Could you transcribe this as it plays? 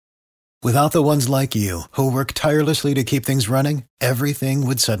Without the ones like you, who work tirelessly to keep things running, everything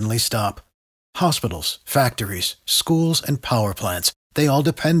would suddenly stop. Hospitals, factories, schools, and power plants, they all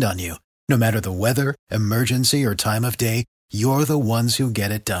depend on you. No matter the weather, emergency, or time of day, you're the ones who get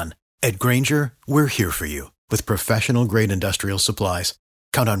it done. At Grainger, we're here for you with professional-grade industrial supplies.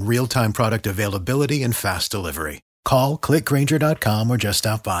 Count on real-time product availability and fast delivery. Call, click Grainger.com, or just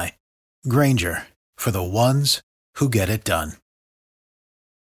stop by. Grainger, for the ones who get it done.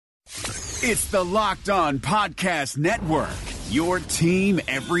 It's the Locked On Podcast Network, your team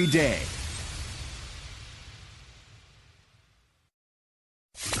every day.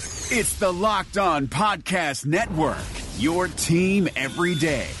 It's the Locked On Podcast Network, your team every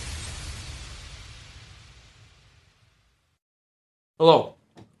day. Hello,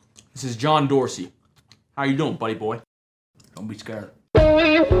 this is John Dorsey. How you doing, buddy boy? Don't be scared.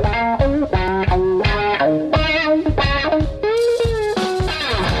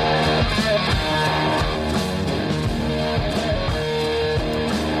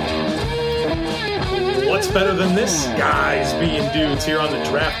 What's better than this? Guys being dudes here on the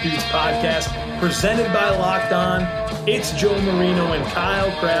Draft Dudes podcast, presented by Locked On. It's Joe Marino and Kyle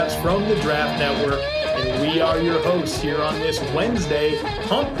Krabs from the Draft Network, and we are your hosts here on this Wednesday,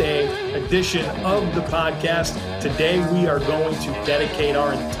 Hump Day edition of the podcast. Today we are going to dedicate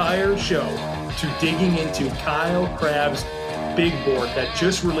our entire show to digging into Kyle Krabs' big board that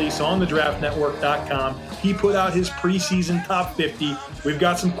just released on thedraftnetwork.com. He put out his preseason top 50. We've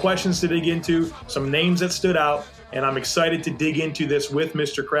got some questions to dig into, some names that stood out, and I'm excited to dig into this with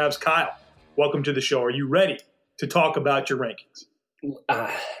Mr. Krabs. Kyle, welcome to the show. Are you ready to talk about your rankings?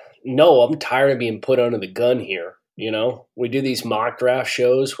 No, I'm tired of being put under the gun here. You know, we do these mock draft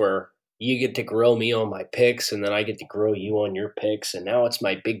shows where you get to grill me on my picks, and then I get to grill you on your picks, and now it's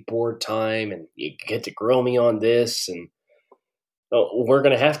my big board time, and you get to grill me on this, and we're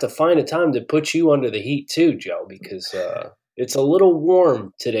going to have to find a time to put you under the heat too, Joe, because it's a little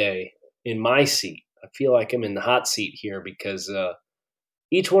warm today in my seat. I feel like I'm in the hot seat here because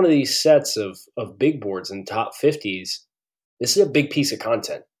each one of these sets of big boards and top 50s, this is a big piece of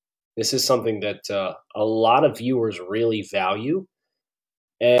content. This is something that a lot of viewers really value.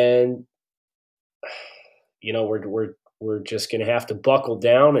 And, you know, we're just going to have to buckle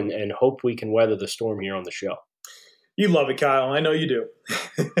down and hope we can weather the storm here on the show. You love it, Kyle. I know you do.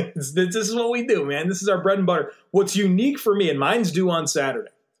 This is what we do, man. This is our bread and butter. What's unique for me, and mine's due on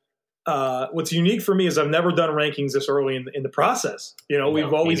Saturday. What's unique for me is I've never done rankings this early in the process. You know,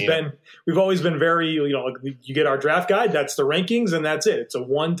 we've always been very, you know, you get our draft guide, that's the rankings, and that's it. It's a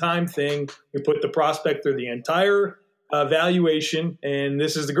one-time thing. We put the prospect through the entire evaluation, and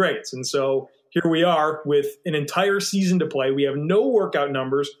this is the grades. And so here we are with an entire season to play. We have no workout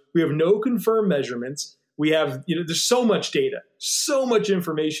numbers. We have no confirmed measurements. We have, you know, there's so much data, so much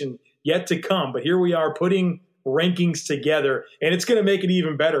information yet to come. But here we are putting rankings together, and it's going to make it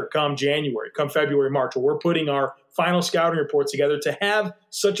even better come January, come February, March, where we're putting our final scouting reports together to have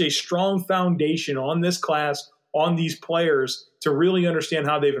such a strong foundation on this class, on these players, to really understand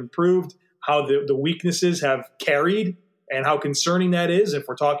how they've improved, how the weaknesses have carried, and how concerning that is if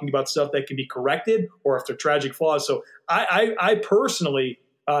we're talking about stuff that can be corrected or if they're tragic flaws. So I personally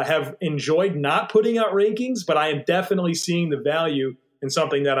have enjoyed not putting out rankings, but I am definitely seeing the value in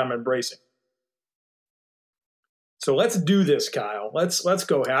something that I'm embracing. So let's do this, Kyle. Let's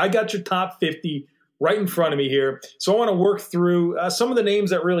go ahead. I got your top 50 right in front of me here. So I want to work through some of the names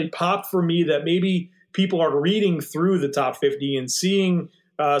that really popped for me that maybe people are reading through the top 50 and seeing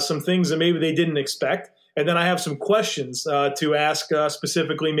some things that maybe they didn't expect. And then I have some questions to ask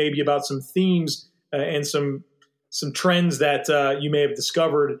specifically maybe about some themes and some trends that you may have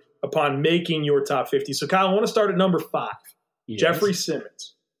discovered upon making your top 50. So, Kyle, I want to start at number 5. Yes. Jeffrey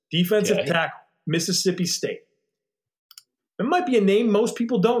Simmons, defensive tackle, Mississippi State. It might be a name most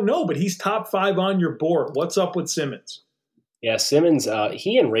people don't know, but he's top 5 on your board. What's up with Simmons? Yeah, Simmons,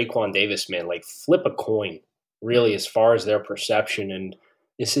 he and Raekwon Davis, man, like flip a coin, really, as far as their perception. And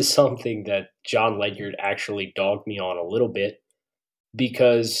this is something that John Ledyard actually dogged me on a little bit,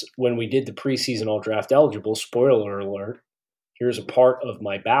 because when we did the preseason all draft eligible, spoiler alert, here's a part of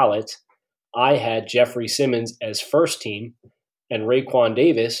my ballot. I had Jeffrey Simmons as first team and Raekwon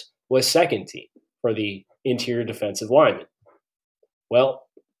Davis was second team for the interior defensive lineman. Well,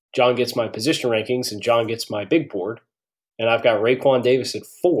 John gets my position rankings and John gets my big board, and I've got Raekwon Davis at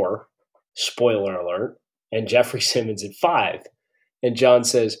 4, spoiler alert, and Jeffrey Simmons at 5. And John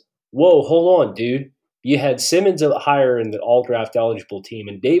says, whoa, hold on, dude. You had Simmons higher in the all-draft eligible team,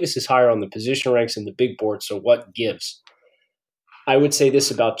 and Davis is higher on the position ranks in the big board, so what gives? I would say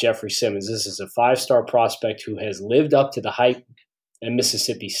this about Jeffrey Simmons. This is a 5-star prospect who has lived up to the hype at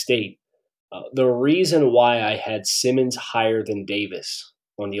Mississippi State, The reason why I had Simmons higher than Davis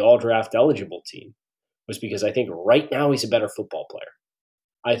on the all-draft eligible team was because I think right now he's a better football player.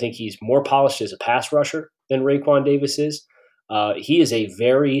 I think he's more polished as a pass rusher than Raekwon Davis is. He is a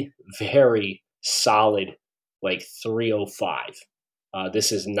very, very solid, 305.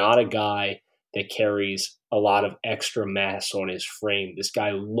 This is not a guy that carries a lot of extra mass on his frame. This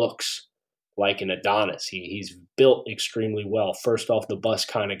guy looks like an Adonis. He's built extremely well, first off the bus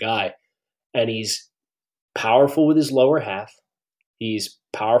kind of guy. And he's powerful with his lower half. He's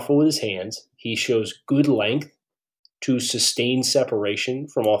powerful with his hands. He shows good length to sustain separation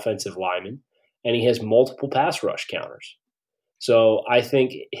from offensive linemen. And he has multiple pass rush counters. So I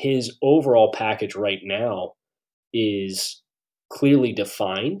think his overall package right now is clearly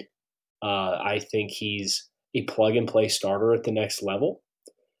defined. I think he's a plug-and-play starter at the next level.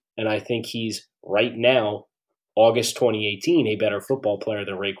 And I think he's, right now, August 2018, a better football player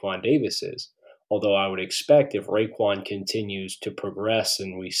than Raekwon Davis is. Although I would expect if Raekwon continues to progress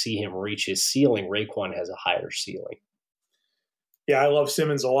and we see him reach his ceiling, Raekwon has a higher ceiling. Yeah, I love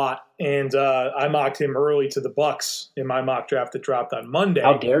Simmons a lot, and I mocked him early to the Bucks in my mock draft that dropped on Monday.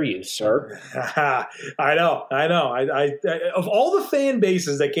 How dare you, sir? I know. I of all the fan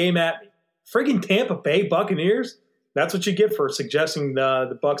bases that came at me, friggin' Tampa Bay Buccaneers, that's what you get for suggesting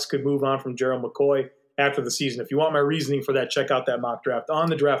the Bucks could move on from Gerald McCoy after the season. If you want my reasoning for that, check out that mock draft on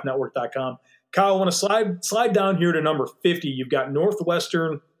thedraftnetwork.com. Kyle, I want to slide down here to number 50. You've got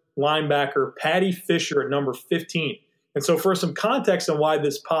Northwestern linebacker Patty Fisher at number 15. And so for some context on why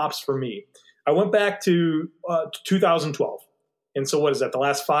this pops for me, I went back to 2012. And so what is that, the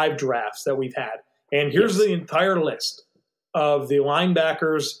last 5 drafts that we've had. And here's the entire list of the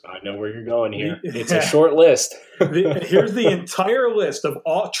linebackers. I know where you're going here. It's a short list. Here's the entire list of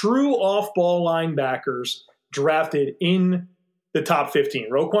true off-ball linebackers drafted in the top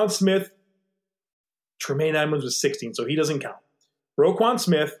 15. Roquan Smith, Tremaine Edmonds was 16, so he doesn't count. Roquan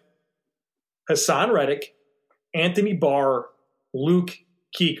Smith, Hassan Reddick, Anthony Barr, Luke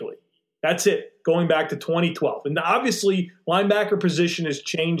Kuechly. That's it, going back to 2012. And obviously, linebacker position is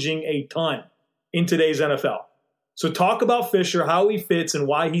changing a ton in today's NFL. So talk about Fisher, how he fits, and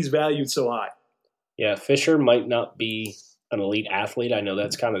why he's valued so high. Yeah, Fisher might not be an elite athlete. I know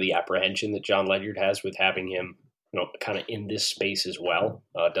that's kind of the apprehension that John Ledyard has with having him, kind of in this space as well.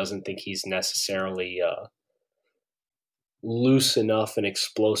 Doesn't think he's necessarily loose enough and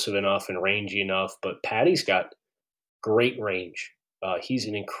explosive enough and rangy enough, but Patty's got great range. He's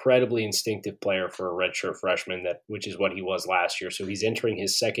an incredibly instinctive player for a redshirt freshman, which is what he was last year. So he's entering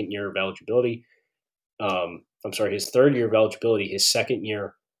his second year of eligibility. His third year of eligibility, his second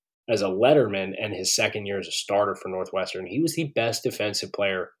year as a letterman, and his second year as a starter for Northwestern. He was the best defensive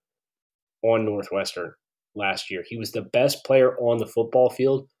player on Northwestern last year. He was the best player on the football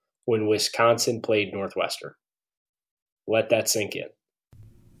field when Wisconsin played Northwestern. Let that sink in.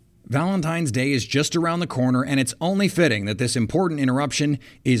 Valentine's Day is just around the corner, and it's only fitting that this important interruption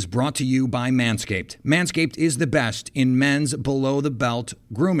is brought to you by Manscaped. Manscaped is the best in men's below-the-belt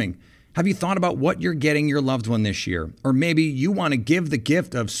grooming. Have you thought about what you're getting your loved one this year? Or maybe you want to give the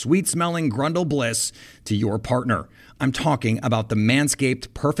gift of sweet-smelling Grundle Bliss to your partner. I'm talking about the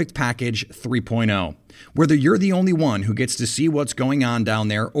Manscaped Perfect Package 3.0. Whether you're the only one who gets to see what's going on down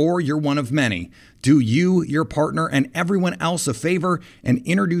there or you're one of many, do you, your partner, and everyone else a favor and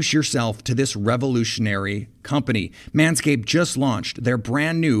introduce yourself to this revolutionary company. Manscaped just launched their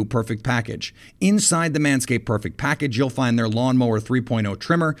brand new Perfect Package. Inside the Manscaped Perfect Package, you'll find their Lawnmower 3.0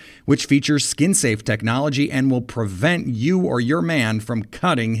 trimmer, which features skin-safe technology and will prevent you or your man from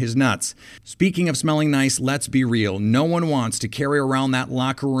cutting his nuts. Speaking of smelling nice, let's be real. No one wants to carry around that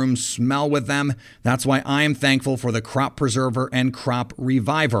locker room smell with them. That's why I am thankful for the Crop Preserver and Crop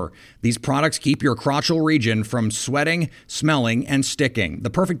Reviver. These products keep your crotchal region from sweating, smelling, and sticking. The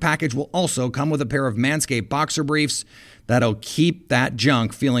Perfect Package will also come with a pair of Manscaped boxer briefs that'll keep that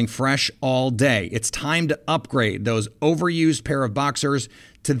junk feeling fresh all day. It's time to upgrade those overused pair of boxers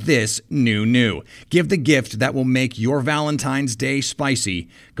to this new. Give the gift that will make your Valentine's Day spicy.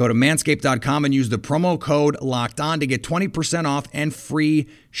 Go to manscaped.com and use the promo code LOCKEDON to get 20% off and free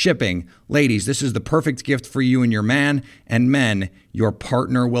shipping. Ladies, this is the perfect gift for you and your man. And men, your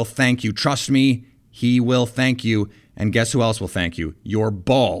partner will thank you. Trust me, he will thank you. And guess who else will thank you? Your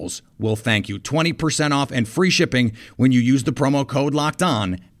balls will thank you. 20% off and free shipping when you use the promo code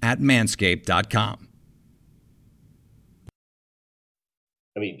LOCKEDON at manscaped.com.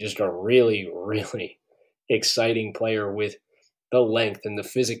 I mean, just a really, really exciting player with the length and the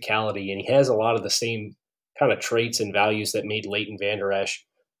physicality. And he has a lot of the same kind of traits and values that made Leighton Vander Esch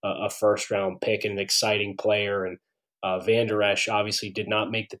a first-round pick and an exciting player. And Van Der Esch obviously did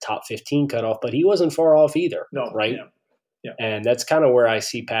not make the top 15 cutoff, but he wasn't far off either, right? Yeah. And that's kind of where I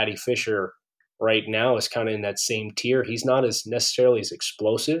see Patty Fisher right now, is kind of in that same tier. He's not as necessarily as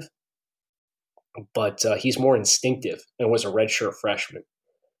explosive, but he's more instinctive and was a redshirt freshman.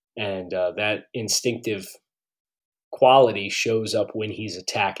 And that instinctive quality shows up when he's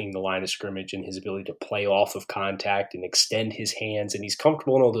attacking the line of scrimmage and his ability to play off of contact and extend his hands. And he's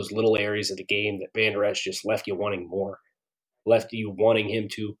comfortable in all those little areas of the game that Van Der Esch just left you wanting more, left you wanting him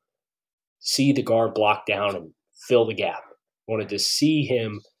to see the guard block down and fill the gap. Wanted to see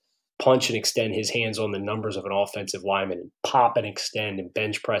him punch and extend his hands on the numbers of an offensive lineman and pop and extend and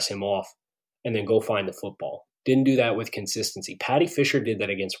bench press him off and then go find the football. Didn't do that with consistency. Patty Fisher did that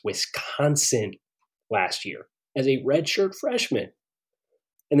against Wisconsin last year as a redshirt freshman.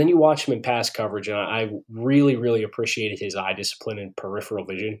 And then you watch him in pass coverage, and I really, really appreciated his eye discipline and peripheral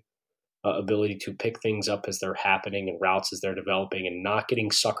vision, ability to pick things up as they're happening and routes as they're developing and not getting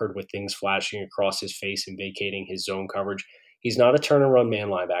suckered with things flashing across his face and vacating his zone coverage. He's not a turn and run man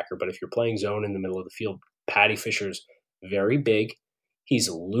linebacker, but if you're playing zone in the middle of the field, Patty Fisher's very big. He's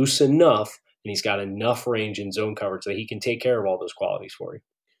loose enough, and he's got enough range in zone coverage that he can take care of all those qualities for you.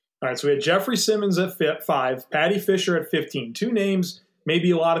 All right, so we had Jeffrey Simmons at 5, Patty Fisher at 15. Two names maybe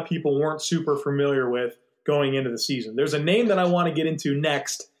a lot of people weren't super familiar with going into the season. There's a name that I want to get into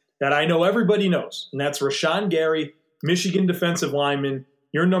next that I know everybody knows, and that's Rashawn Gary, Michigan defensive lineman,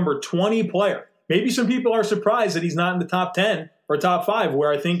 your number 20 player. Maybe some people are surprised that he's not in the top 10 or top 5,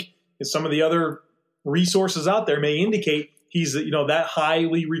 where I think some of the other resources out there may indicate he's that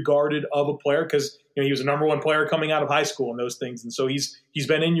highly regarded of a player, because he was a number 1 player coming out of high school and those things. And so he's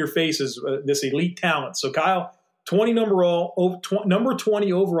been in your face as this elite talent. So Kyle, 20 number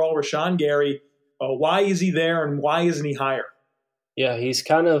 20 overall, Rashawn Gary. Why is he there and why isn't he higher? Yeah, he's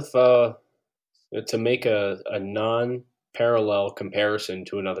kind of, to make a non-parallel comparison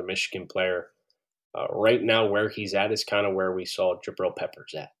to another Michigan player, right now where he's at is kind of where we saw Jabril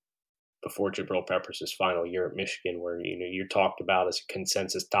Peppers at before Jabril Peppers' final year at Michigan, where you're talked about as a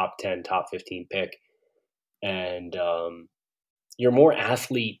consensus top 10, top 15 pick. And you're more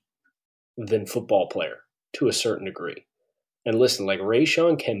athlete than football player to a certain degree. And listen, like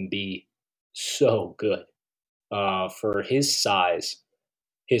Rashawn can be so good for his size.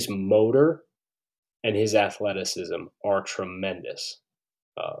 His motor and his athleticism are tremendous.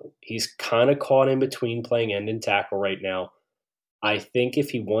 He's kind of caught in between playing end and tackle right now. I think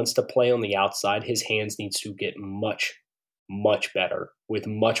if he wants to play on the outside, his hands needs to get much, much better with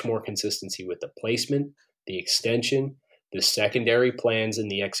much more consistency with the placement, the extension, the secondary plans,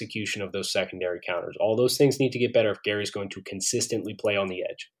 and the execution of those secondary counters. All those things need to get better if Gary's going to consistently play on the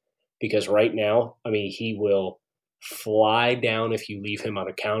edge. Because right now, he will fly down if you leave him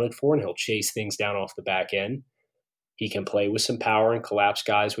unaccounted for, and he'll chase things down off the back end. He can play with some power and collapse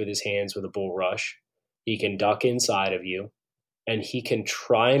guys with his hands with a bull rush. He can duck inside of you. And he can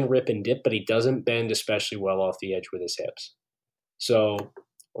try and rip and dip, but he doesn't bend especially well off the edge with his hips. So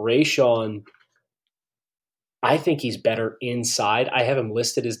Rashawn, I think he's better inside. I have him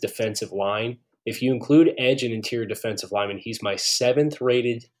listed as defensive line. If you include edge and interior defensive lineman, he's my 7th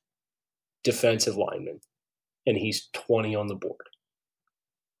rated defensive lineman, and he's 20 on the board.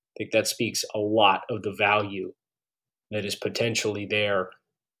 I think that speaks a lot of the value that is potentially there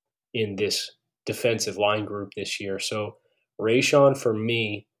in this defensive line group this year. So Rashawn, for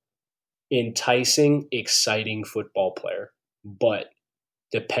me, enticing, exciting football player. But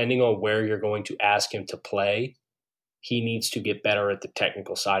depending on where you're going to ask him to play, he needs to get better at the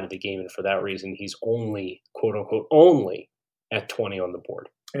technical side of the game. And for that reason, he's only, quote unquote, only at 20 on the board.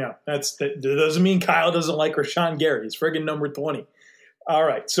 Yeah, that doesn't mean Kyle doesn't like Rashawn Gary. He's friggin' number 20. All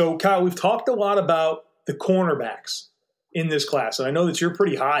right. So, Kyle, we've talked a lot about the cornerbacks in this class. And I know that you're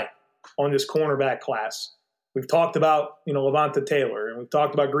pretty high on this cornerback class. We've talked about, Levante Taylor, and we've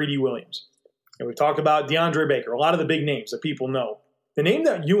talked about Greedy Williams, and we've talked about DeAndre Baker, a lot of the big names that people know. The name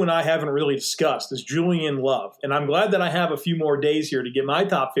that you and I haven't really discussed is Julian Love, and I'm glad that I have a few more days here to get my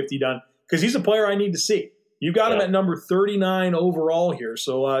top 50 done, because he's a player I need to see. You got him at number 39 overall here,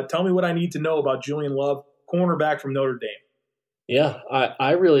 so tell me what I need to know about Julian Love, cornerback from Notre Dame. Yeah,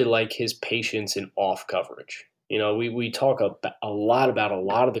 I really like his patience in off coverage. We talk a lot about a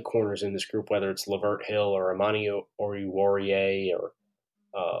lot of the corners in this group, whether it's Lavert Hill or Amani Oruwariye or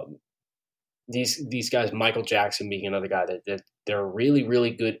these guys, Michael Jackson being another guy that they're really,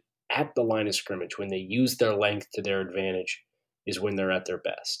 really good at the line of scrimmage. When they use their length to their advantage is when they're at their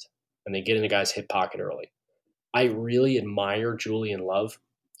best, and they get in the guy's hip pocket early. I really admire Julian Love.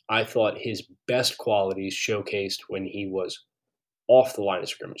 I thought his best qualities showcased when he was off the line of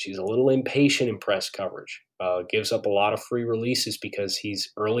scrimmage. He's a little impatient in press coverage, gives up a lot of free releases because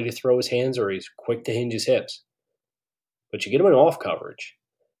he's early to throw his hands or he's quick to hinge his hips. But you get him in off coverage,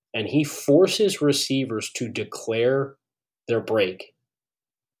 and he forces receivers to declare their break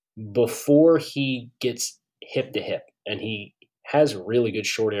before he gets hip to hip. And he has really good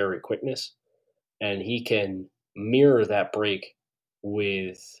short area quickness, and he can mirror that break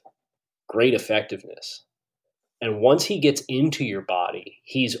with great effectiveness. And once he gets into your body,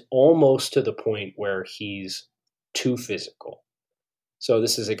 he's almost to the point where he's too physical. So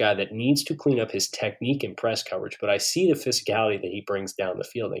this is a guy that needs to clean up his technique in press coverage, but I see the physicality that he brings down the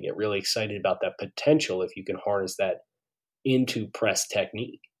field. I get really excited about that potential if you can harness that into press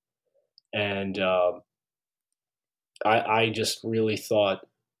technique. And I just really thought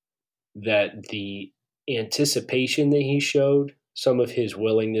that the anticipation that he showed, some of his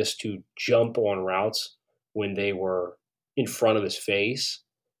willingness to jump on routes when they were in front of his face,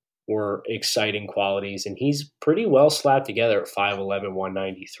 were exciting qualities. And he's pretty well slapped together at 5'11",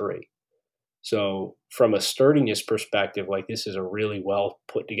 193. So from a sturdiness perspective, like, this is a really well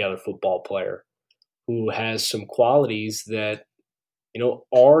put together football player who has some qualities that,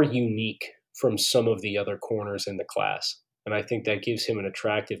 are unique from some of the other corners in the class. And I think that gives him an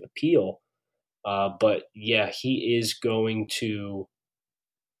attractive appeal. But yeah, he is going to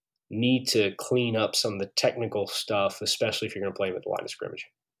need to clean up some of the technical stuff, especially if you're going to play him at the line of scrimmage.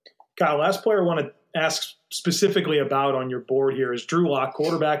 Kyle, last player I want to ask specifically about on your board here is Drew Lock,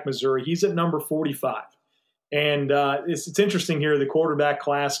 quarterback, Missouri. He's at number 45. And it's interesting here, the quarterback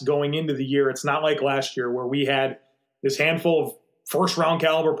class going into the year. It's not like last year where we had this handful of first-round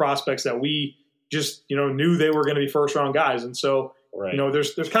caliber prospects that we just knew they were going to be first-round guys. And so, right.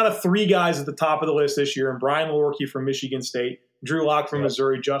 There's kind of three guys at the top of the list this year, and Brian Lewerke from Michigan State, Drew Lock from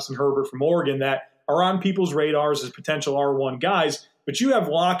Missouri, Justin Herbert from Oregon, that are on people's radars as potential R1 guys. But you have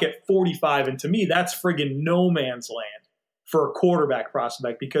Lock at 45, and to me, that's friggin' no man's land for a quarterback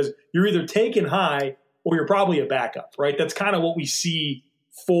prospect, because you're either taken high or you're probably a backup, right? That's kind of what we see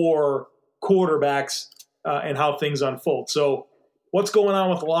for quarterbacks and how things unfold. So what's going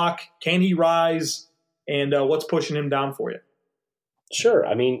on with Lock? Can he rise? And what's pushing him down for you? Sure.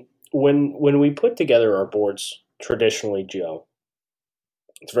 I mean, when we put together our boards traditionally, Joe,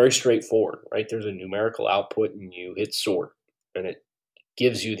 it's very straightforward, right? There's a numerical output and you hit sort, and it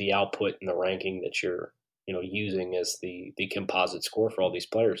gives you the output and the ranking that you're using as the composite score for all these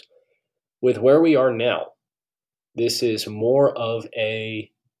players. With where we are now, this is more of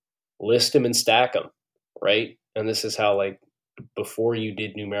a list them and stack them, right? And this is how, like, before you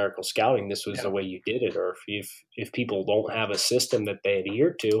did numerical scouting, this was the way you did it. Or if people don't have a system that they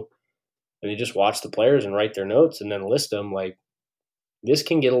adhere to, and they just watch the players and write their notes and then list them, like, this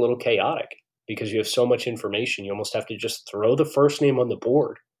can get a little chaotic because you have so much information. You almost have to just throw the first name on the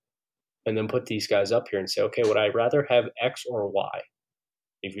board and then put these guys up here and say, okay, would I rather have X or Y?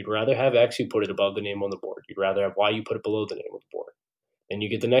 If you'd rather have X, you put it above the name on the board. You'd rather have Y, you put it below the name on the board. Then you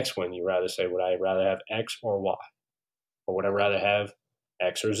get the next one. You rather say, would I rather have X or Y? Or would I rather have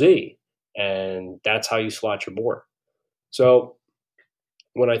X or Z? And that's how you slot your board. So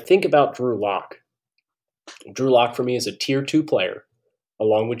when I think about Drew Lock for me is a tier 2 player,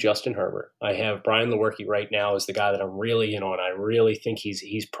 along with Justin Herbert. I have Brian Lewerke right now as the guy that I'm really in on. I really think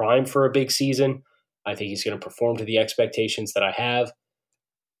he's primed for a big season. I think he's going to perform to the expectations that I have.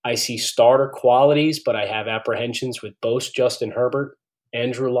 I see starter qualities, but I have apprehensions with both Justin Herbert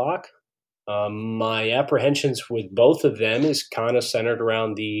and Drew Lock. My apprehensions with both of them is kind of centered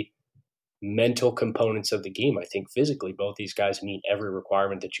around the mental components of the game. I think physically both these guys meet every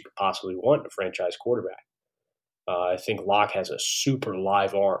requirement that you could possibly want in a franchise quarterback. I think Lock has a super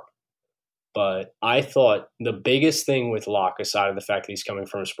live arm. But I thought the biggest thing with Lock, aside of the fact that he's coming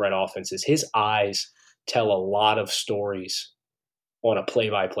from a spread offense, is his eyes tell a lot of stories on a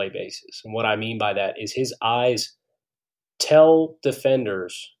play-by-play basis. And what I mean by that is his eyes tell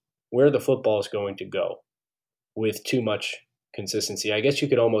defenders where the football is going to go with too much consistency. I guess you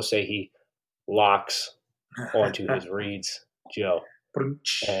could almost say he locks onto his reads, Joe.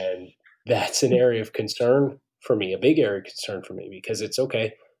 And that's an area of concern for me, a big area of concern for me, because it's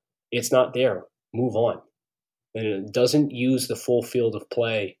okay. It's not there. Move on. And it doesn't use the full field of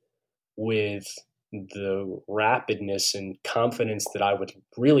play with the rapidness and confidence that I would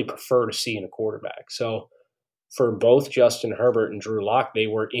really prefer to see in a quarterback. So for both Justin Herbert and Drew Lock, they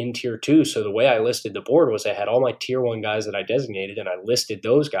were in tier 2. So the way I listed the board was I had all my tier 1 guys that I designated, and I listed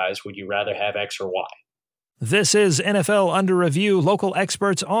those guys. Would you rather have X or Y? This is NFL Under Review, local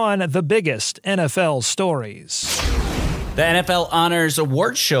experts on the biggest NFL stories. The NFL Honors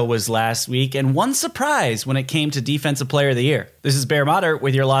Award Show was last week, and one surprise when it came to Defensive Player of the Year. This is Bear Motter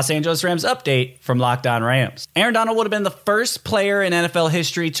with your Los Angeles Rams update from Locked On Rams. Aaron Donald would have been the first player in NFL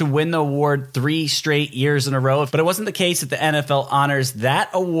history to win the award 3 straight years in a row, but it wasn't the case at the NFL Honors. That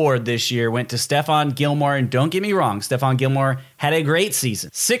award this year went to Stephon Gilmore, and don't get me wrong, Stephon Gilmore had a great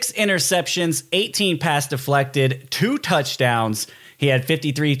season. 6 interceptions, 18 pass deflected, 2 touchdowns. He had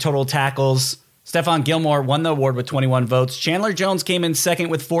 53 total tackles. Stephon Gilmore won the award with 21 votes. Chandler Jones came in second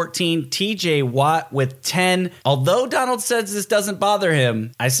with 14. TJ Watt with 10. Although Donald says this doesn't bother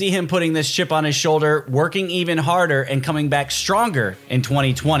him, I see him putting this chip on his shoulder, working even harder, and coming back stronger in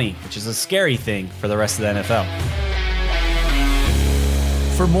 2020, which is a scary thing for the rest of the NFL.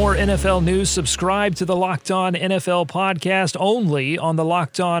 For more NFL news, subscribe to the Locked On NFL podcast only on the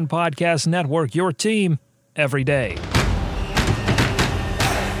Locked On Podcast Network, your team every day.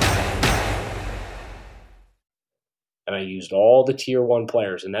 And I used all the Tier 1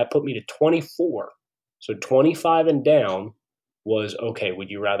 players, and that put me to 24. So 25 and down was, okay, would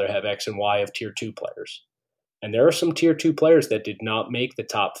you rather have X and Y of Tier 2 players? And there are some Tier 2 players that did not make the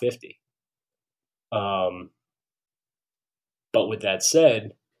top 50. But with that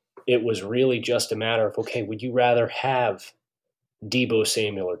said, it was really just a matter of, okay, would you rather have Deebo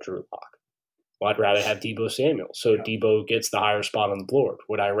Samuel or Drew Lock? Well, I'd rather have Deebo Samuel. So Deebo gets the higher spot on the board.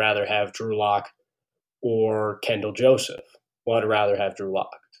 Would I rather have Drew Lock or Kendall Joseph? Well, I'd rather have Drew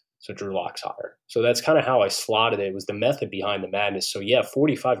Lock. So Drew Lock's higher. So that's kind of how I slotted it. It was the method behind the madness. So yeah,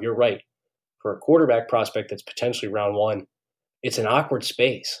 45, you're right. For a quarterback prospect that's potentially round 1, it's an awkward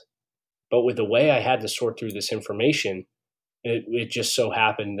space. But with the way I had to sort through this information, it just so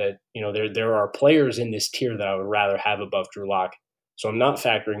happened that, there are players in this tier that I would rather have above Drew Lock. So I'm not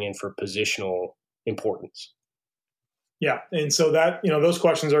factoring in for positional importance. Yeah, and so that, those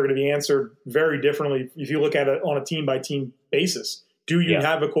questions are going to be answered very differently if you look at it on a team-by-team basis. Do you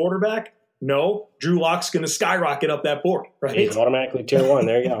have a quarterback? No. Drew Lock's going to skyrocket up that board, right? He's automatically Tier 1.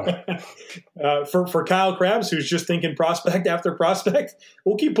 There you go. For Kyle Krabs, who's just thinking prospect after prospect,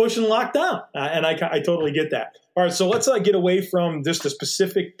 we'll keep pushing Lock down, and I totally get that. All right, so let's get away from just the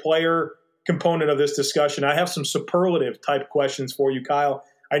specific player component of this discussion. I have some superlative-type questions for you, Kyle.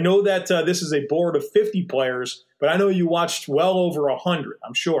 I know that this is a board of 50 players, but I know you watched well over 100,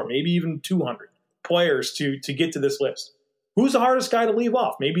 I'm sure, maybe even 200 players to get to this list. Who's the hardest guy to leave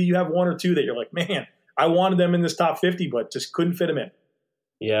off? Maybe you have 1 or 2 that you're like, man, I wanted them in this top 50, but just couldn't fit them in.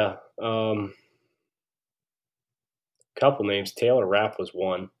 Yeah. Couple names. Taylor Rapp was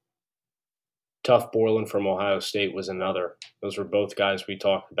one. Tuff Borland from Ohio State was another. Those were both guys we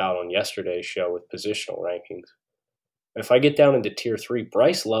talked about on yesterday's show with positional rankings. If I get down into Tier 3,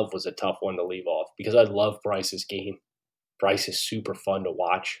 Bryce Love was a tough one to leave off because I love Bryce's game. Bryce is super fun to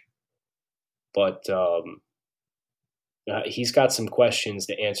watch. But he's got some questions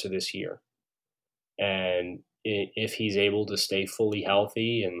to answer this year. And if he's able to stay fully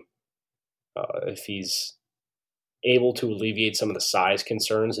healthy and if he's able to alleviate some of the size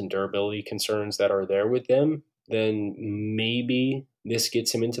concerns and durability concerns that are there with them, then maybe this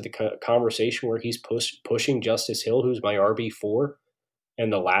gets him into the conversation where he's pushing Justice Hill, who's my RB4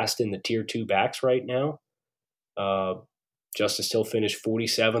 and the last in the Tier 2 backs right now. Justice Hill finished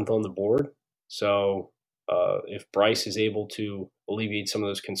 47th on the board. So if Bryce is able to alleviate some of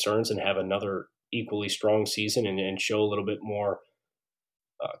those concerns and have another equally strong season and show a little bit more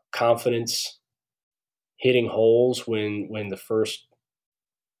confidence hitting holes when the first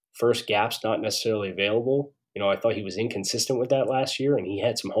gap's not necessarily available. I thought he was inconsistent with that last year, and he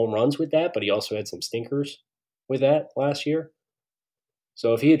had some home runs with that, but he also had some stinkers with that last year.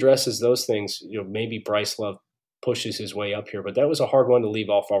 So if he addresses those things, maybe Bryce Love pushes his way up here. But that was a hard one to leave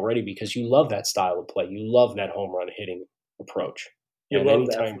off already because you love that style of play. You love that home run hitting approach. And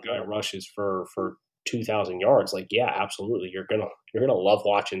anytime guy rushes for 2,000 yards, absolutely, you're gonna love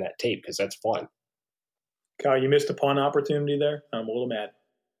watching that tape because that's fun. Kyle, you missed a punt opportunity there. I'm a little mad.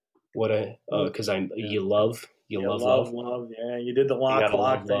 Because you love love. Yeah, you did the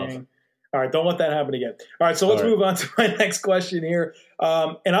lock thing. All right, don't let that happen again. All right, so let's move on to my next question here.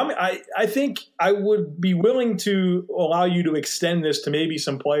 And I think I would be willing to allow you to extend this to maybe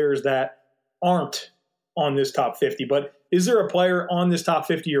some players that aren't on this top 50. But is there a player on this top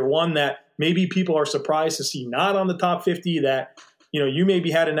 50 or one that maybe people are surprised to see not on the top 50 that you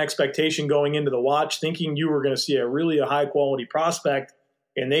maybe had an expectation going into the watch thinking you were going to see a high quality prospect,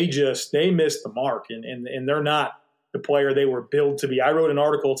 and they missed the mark, and they're not the player they were billed to be. I wrote an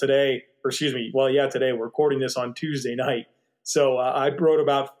article today, today. We're recording this on Tuesday night. So I wrote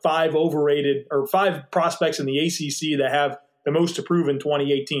about 5 prospects in the ACC that have the most to prove in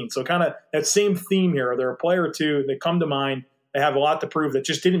 2018. So kind of that same theme here. Are there a player or two that come to mind that have a lot to prove that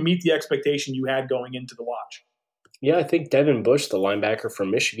just didn't meet the expectation you had going into the watch? Yeah, I think Devin Bush, the linebacker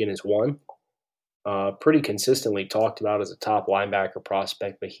from Michigan, is one. Pretty consistently talked about as a top linebacker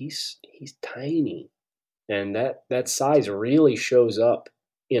prospect, but he's tiny, and that size really shows up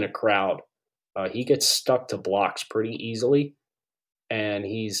in a crowd. He gets stuck to blocks pretty easily, and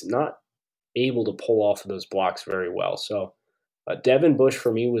he's not able to pull off of those blocks very well. So Devin Bush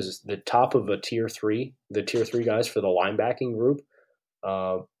for me was the top of the tier three guys for the linebacking group.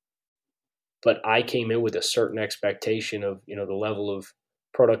 But I came in with a certain expectation of, the level of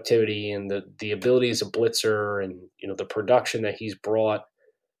productivity and the ability as a blitzer and, the production that he's brought.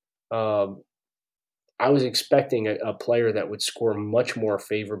 I was expecting a player that would score much more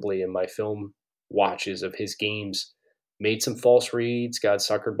favorably in my film watches of his games. Made some false reads, got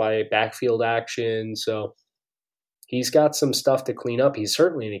suckered by backfield action. So he's got some stuff to clean up. He's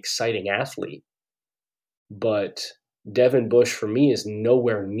certainly an exciting athlete. But Devin Bush, for me, is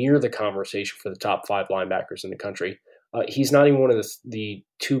nowhere near the conversation for the top 5 linebackers in the country. He's not even one of the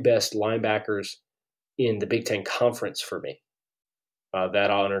 2 best linebackers in the Big Ten Conference for me.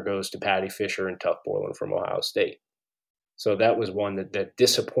 That honor goes to Patty Fisher and Tuff Borland from Ohio State. So that was one that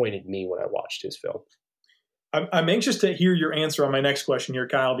disappointed me when I watched his film. I'm anxious to hear your answer on my next question here,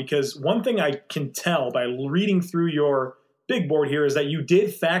 Kyle, because one thing I can tell by reading through your big board here is that you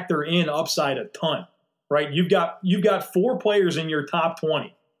did factor in upside a ton, right? You've got 4 players in your top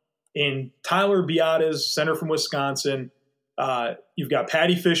 20 in Tyler Biadasz, center from Wisconsin. You've got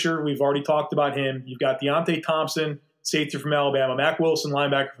Patty Fisher. We've already talked about him. You've got Deontay Thompson, safety from Alabama, Mack Wilson,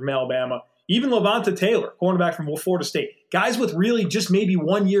 linebacker from Alabama, even Levante Taylor, cornerback from Florida State. Guys with really just maybe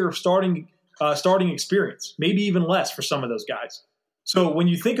 1 year of starting experience, maybe even less for some of those guys. So when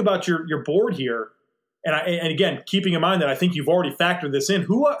you think about your board here, and again, keeping in mind that I think you've already factored this in,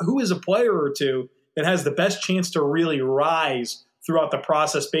 who is a player or two that has the best chance to really rise throughout the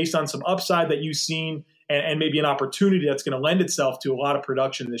process based on some upside that you've seen and maybe an opportunity that's going to lend itself to a lot of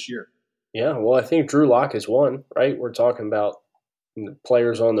production this year? Yeah, well, I think Drew Lock is one, right? We're talking about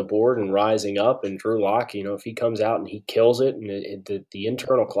players on the board and rising up, and Drew Lock, if he comes out and he kills it and the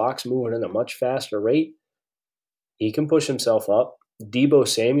internal clock's moving at a much faster rate, he can push himself up. Debo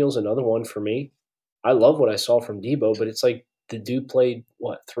Samuel's another one for me. I love what I saw from Debo, but it's like the dude played,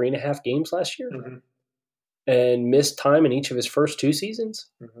 3.5 games last year? Mm-hmm. And missed time in each of his first 2 seasons?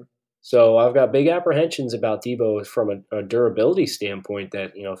 Mm-hmm. So I've got big apprehensions about Debo from a durability standpoint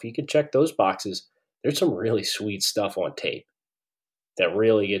that, if he could check those boxes, there's some really sweet stuff on tape that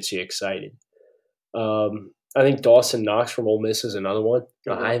really gets you excited. I think Dawson Knox from Ole Miss is another one.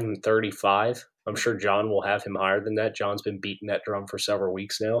 Mm-hmm. I have him 35. I'm sure John will have him higher than that. John's been beating that drum for several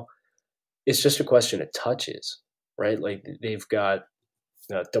weeks now. It's just a question of touches, right? Like they've got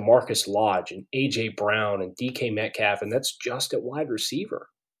DeMarcus Lodge and A.J. Brown and DK Metcalf, and that's just at wide receiver.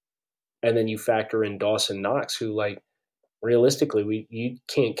 And then you factor in Dawson Knox, who, realistically, you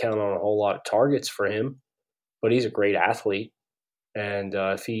can't count on a whole lot of targets for him, but he's a great athlete. And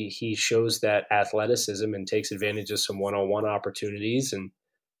if he shows that athleticism and takes advantage of some one-on-one opportunities and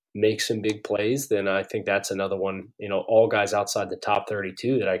makes some big plays, then I think that's another one, all guys outside the top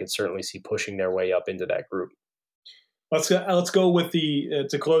 32 that I could certainly see pushing their way up into that group. Let's go with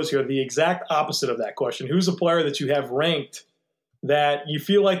to close here, the exact opposite of that question. Who's a player that you have ranked that you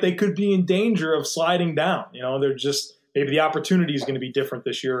feel like they could be in danger of sliding down? They're just, maybe the opportunity is going to be different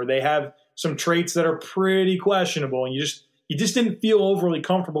this year, or they have some traits that are pretty questionable, and you just didn't feel overly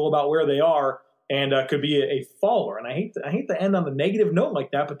comfortable about where they are, and could be a faller. And I hate to end on the negative note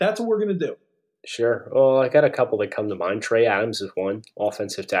like that, but that's what we're going to do. Sure. Well, I got a couple that come to mind. Trey Adams is one,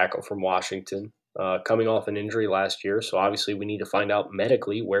 offensive tackle from Washington, coming off an injury last year. So obviously we need to find out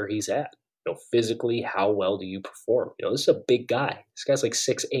medically where he's at. Physically, how well do you perform? This is a big guy. This guy's like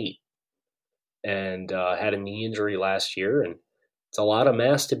 6'8", and had a knee injury last year. And it's a lot of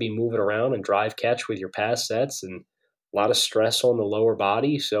mass to be moving around and drive catch with your pass sets, and a lot of stress on the lower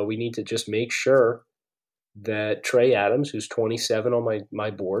body. So we need to just make sure that Trey Adams, who's 27 on my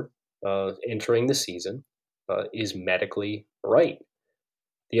board, entering the season, is medically right.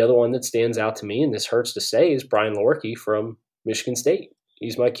 The other one that stands out to me, and this hurts to say, is Brian Lewerke from Michigan State.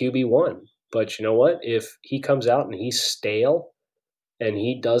 He's my QB1. But you know what? If he comes out and he's stale and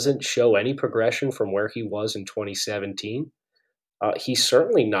he doesn't show any progression from where he was in 2017, he's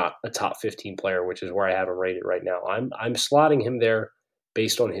certainly not a top 15 player, which is where I have him rated right now. I'm slotting him there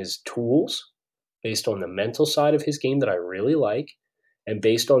based on his tools, based on the mental side of his game that I really like, and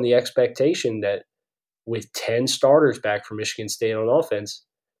based on the expectation that with 10 starters back from Michigan State on offense,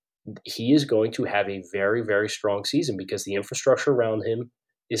 he is going to have a very, very strong season because the infrastructure around him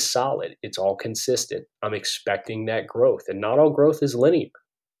is solid. It's all consistent. I'm expecting that growth, and not all growth is linear.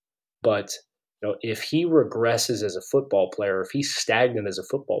 But if he regresses as a football player, if he's stagnant as a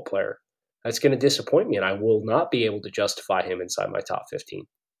football player, that's going to disappoint me, and I will not be able to justify him inside my top 15.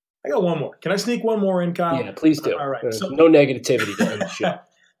 I got one more. Can I sneak one more in, Kyle? Yeah, please do. All right. No negativity to end the show.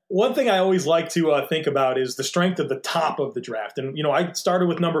 One thing I always like to think about is the strength of the top of the draft. And, I started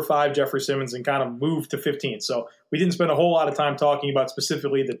with number 5, Jeffrey Simmons, and kind of moved to 15. So we didn't spend a whole lot of time talking about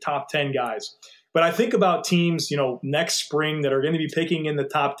specifically the top 10 guys. But I think about teams, next spring that are going to be picking in the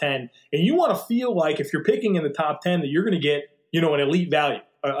top 10. And you want to feel like if you're picking in the top 10 that you're going to get, an elite value,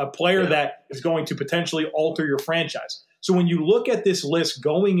 a player that is going to potentially alter your franchise. So when you look at this list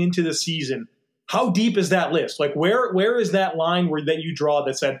going into the season, how deep is that list? Like where is that line that you draw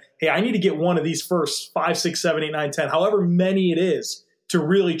that said, hey, I need to get one of these first 5, 6, 7, 8, 9, 10, however many it is, to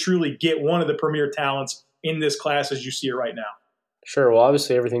really, truly get one of the premier talents in this class as you see it right now? Sure. Well,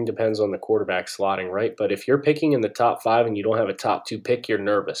 obviously everything depends on the quarterback slotting, right? But if you're picking in the top 5 and you don't have a top 2 pick, you're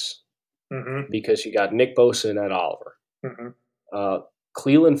nervous because you got Nick Bosa and Ed Oliver.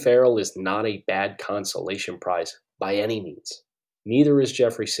 Cleveland Farrell is not a bad consolation prize by any means. Neither is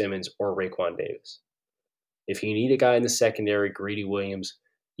Jeffrey Simmons or Raekwon Davis. If you need a guy in the secondary, Greedy Williams,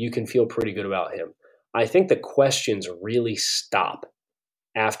 you can feel pretty good about him. I think the questions really stop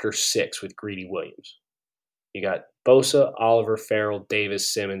after 6 with Greedy Williams. You got Bosa, Oliver, Farrell,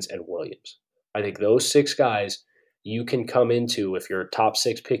 Davis, Simmons, and Williams. I think those 6 guys you can come into, if you're a top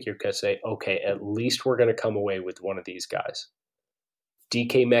 6 pick, you're going to say, okay, at least we're going to come away with one of these guys.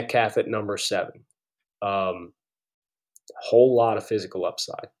 DK Metcalf at number 7. Whole lot of physical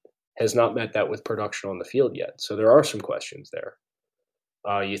upside. Has not met that with production on the field yet. So there are some questions there.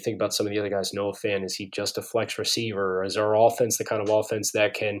 You think about some of the other guys. Noah Fant, is he just a flex receiver? Or is our offense the kind of offense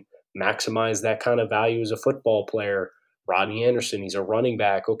that can maximize that kind of value as a football player? Rodney Anderson, he's a running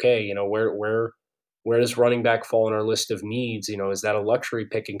back. Okay, where does running back fall in our list of needs? Is that a luxury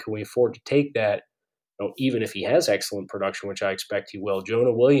pick, and can we afford to take that? Even if he has excellent production, which I expect he will.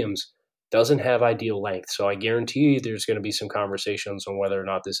 Jonah Williams doesn't have ideal length, so I guarantee you there's going to be some conversations on whether or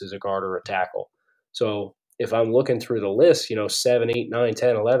not this is a guard or a tackle. So if I'm looking through the list, 7, 8, 9,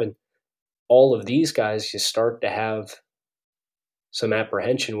 10, 11, all of these guys you start to have some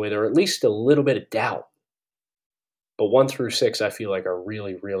apprehension with, or at least a little bit of doubt. But 1 through 6, I feel like are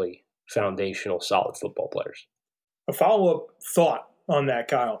really, really foundational, solid football players. A follow-up thought on that,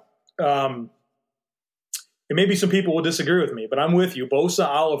 Kyle. And maybe some people will disagree with me, but I'm with you. Bosa,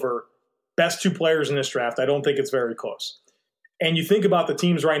 Oliver, best 2 players in this draft. I don't think it's very close. And you think about the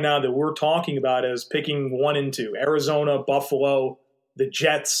teams right now that we're talking about as picking 1 and 2, Arizona, Buffalo, the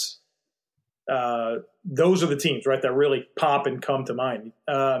Jets. Those are the teams, right, that really pop and come to mind.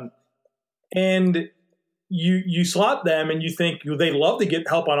 And you slot them and you think they'd love to get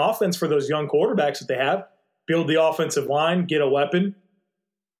help on offense for those young quarterbacks that they have, build the offensive line, get a weapon.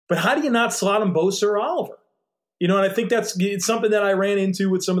 But how do you not slot them Bosa or Oliver? And I think it's something that I ran into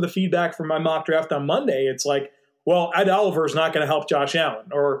with some of the feedback from my mock draft on Monday. It's like, well, Ed Oliver is not going to help Josh Allen,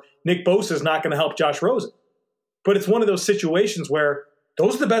 or Nick Bosa is not going to help Josh Rosen. But it's one of those situations where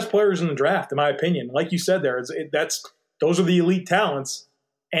those are the best players in the draft, in my opinion. Like you said there, those are the elite talents,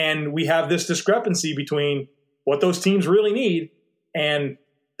 and we have this discrepancy between what those teams really need and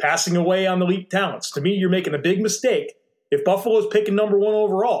passing away on the elite talents. To me, you're making a big mistake if Buffalo's picking number 1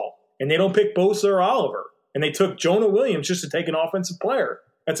 overall and they don't pick Bosa or Oliver, and they took Jonah Williams just to take an offensive player.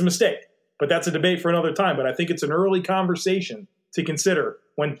 That's a mistake. But that's a debate for another time. But I think it's an early conversation to consider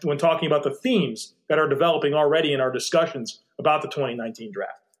when talking about the themes that are developing already in our discussions about the 2019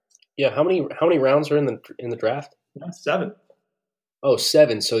 draft. Yeah, how many rounds are in the draft? 7. Oh,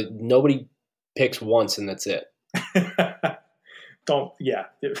 7. So nobody picks once and that's it.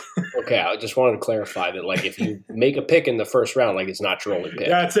 Okay, I just wanted to clarify that, like, if you make a pick in the first round, like, it's not your only pick.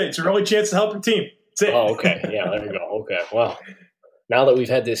 Yeah, that's it. It's your only chance to help your team. That's it. Oh, okay. Yeah, there you go. Okay. Well, now that we've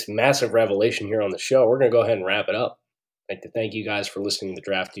had this massive revelation here on the show, we're going to go ahead and wrap it up. I'd like to thank you guys for listening to the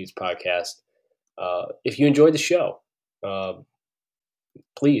Draft Dudes podcast. If you enjoyed the show,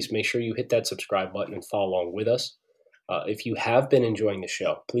 please make sure you hit that subscribe button and follow along with us. If you have been enjoying the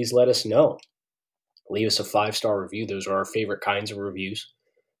show, please let us know. Leave us a 5-star review. Those are our favorite kinds of reviews.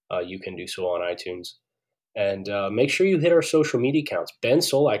 You can do so on iTunes. And make sure you hit our social media accounts. Ben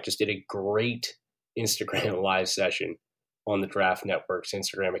Solak just did a great Instagram live session on the Draft Network's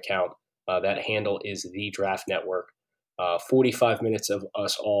Instagram account. That handle is The Draft Network. 45 minutes of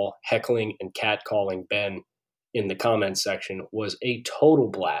us all heckling and catcalling Ben in the comments section was a total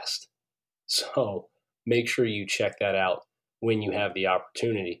blast. So make sure you check that out when you have the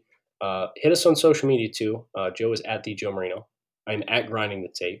opportunity. Hit us on social media too. Joe is at the Joe Marino. I'm at Grinding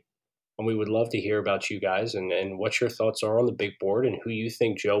the Tape. And we would love to hear about you guys and what your thoughts are on the big board and who you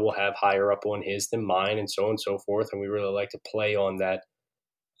think Joe will have higher up on his than mine and so on and so forth. And we really like to play on that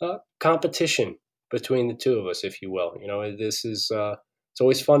competition between the two of us, if you will. You know, this is it's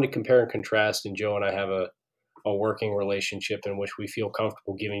always fun to compare and contrast. And Joe and I have a working relationship in which we feel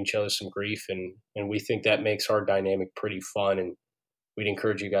comfortable giving each other some grief. And we think that makes our dynamic pretty fun. And we'd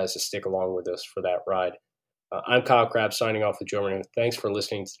encourage you guys to stick along with us for that ride. I'm Kyle Crabb signing off with Joe Marino. Thanks for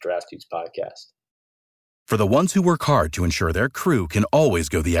listening to the Draft Dudes podcast. For the ones who work hard to ensure their crew can always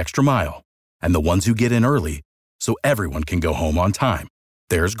go the extra mile, and the ones who get in early so everyone can go home on time,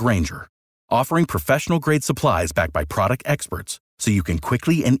 there's Grainger, offering professional-grade supplies backed by product experts so you can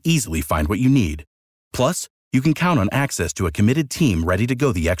quickly and easily find what you need. Plus, you can count on access to a committed team ready to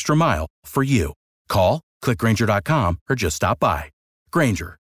go the extra mile for you. Call, click Grainger.com, or just stop by.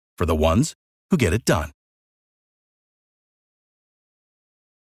 Grainger, for the ones who get it done.